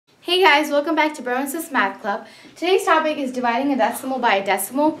Hey guys, welcome back to Sis Math Club. Today's topic is dividing a decimal by a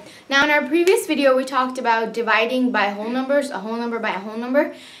decimal. Now in our previous video we talked about dividing by whole numbers, a whole number by a whole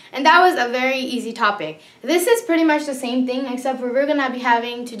number, and that was a very easy topic. This is pretty much the same thing except for we're going to be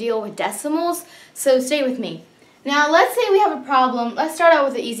having to deal with decimals, so stay with me. Now let's say we have a problem. Let's start out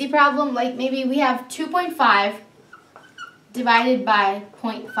with an easy problem, like maybe we have 2.5 divided by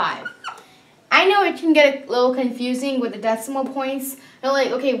 0.5. I know it can get a little confusing with the decimal points. You're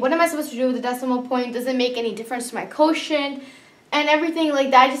like, okay, what am I supposed to do with the decimal point? Does it make any difference to my quotient? And everything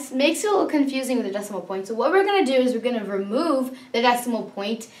like that just makes it a little confusing with the decimal point. So what we're going to do is we're going to remove the decimal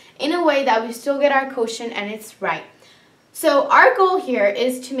point in a way that we still get our quotient and it's right. So our goal here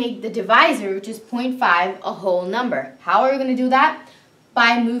is to make the divisor, which is 0.5, a whole number. How are we going to do that?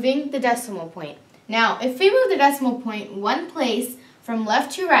 By moving the decimal point. Now, if we move the decimal point one place from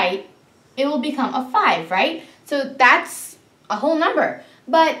left to right, it will become a 5, right? So that's a whole number.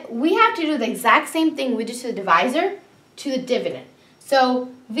 But we have to do the exact same thing we did to the divisor to the dividend. So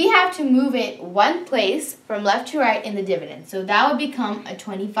we have to move it one place from left to right in the dividend. So that would become a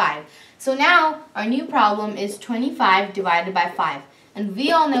 25. So now our new problem is 25 divided by 5. And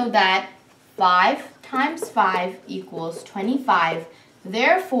we all know that 5 times 5 equals 25.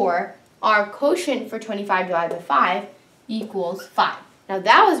 Therefore, our quotient for 25 divided by 5 equals 5. Now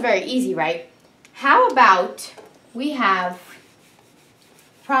that was very easy, right? How about we have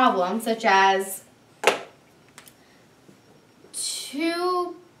problems such as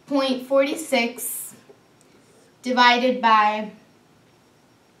 2.46 divided by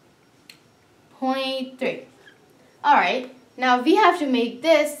 0.3. Alright, now we have to make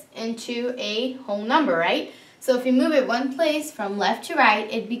this into a whole number, right? So if we move it one place from left to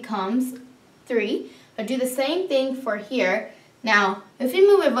right, it becomes 3. But do the same thing for here. Now, if we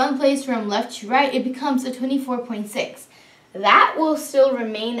move it one place from left to right, it becomes a 24.6. That will still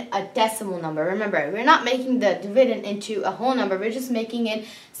remain a decimal number. Remember, we're not making the dividend into a whole number. We're just making it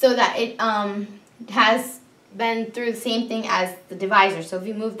so that it has been through the same thing as the divisor. So if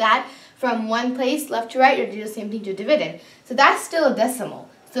we move that from one place left to right, you'll do the same thing to dividend. So that's still a decimal.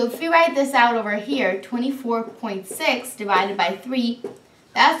 So if we write this out over here, 24.6 divided by 3,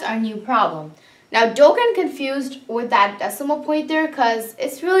 that's our new problem. Now, don't get confused with that decimal point there because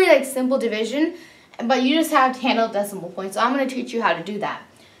it's really like simple division, but you just have to handle decimal points. So I'm going to teach you how to do that.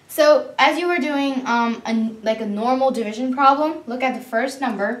 So as you were doing like a normal division problem, look at the first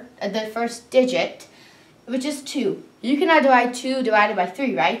number, the first digit, which is 2. You cannot divide 2 divided by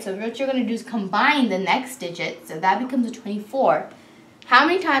 3, right? So what you're going to do is combine the next digit, so that becomes a 24. How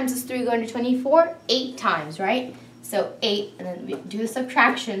many times is 3 going to 24? 8 times, right? So 8, and then we do a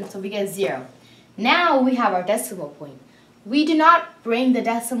subtraction, so we get 0. Now we have our decimal point. We do not bring the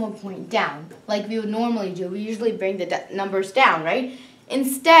decimal point down like we would normally do. We usually bring the numbers down, right?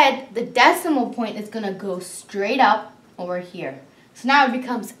 Instead, the decimal point is going to go straight up over here. So now it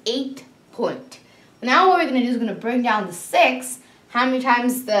becomes 8 point. Now what we're going to do is going to bring down the 6. How many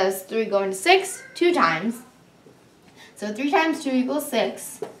times does 3 go into 6? 2 times. So 3 times 2 equals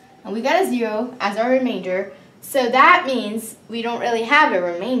 6. And we got a 0 as our remainder. So that means we don't really have a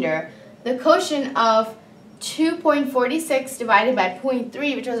remainder. The quotient of 2.46 divided by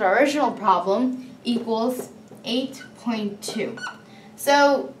 0.3, which was our original problem, equals 8.2.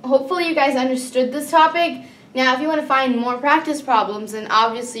 So hopefully you guys understood this topic. Now if you want to find more practice problems, then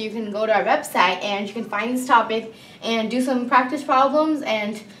obviously you can go to our website and you can find this topic and do some practice problems,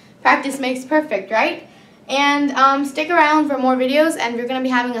 and practice makes perfect, right? And stick around for more videos, and we're going to be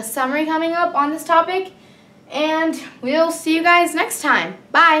having a summary coming up on this topic. And we'll see you guys next time.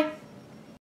 Bye!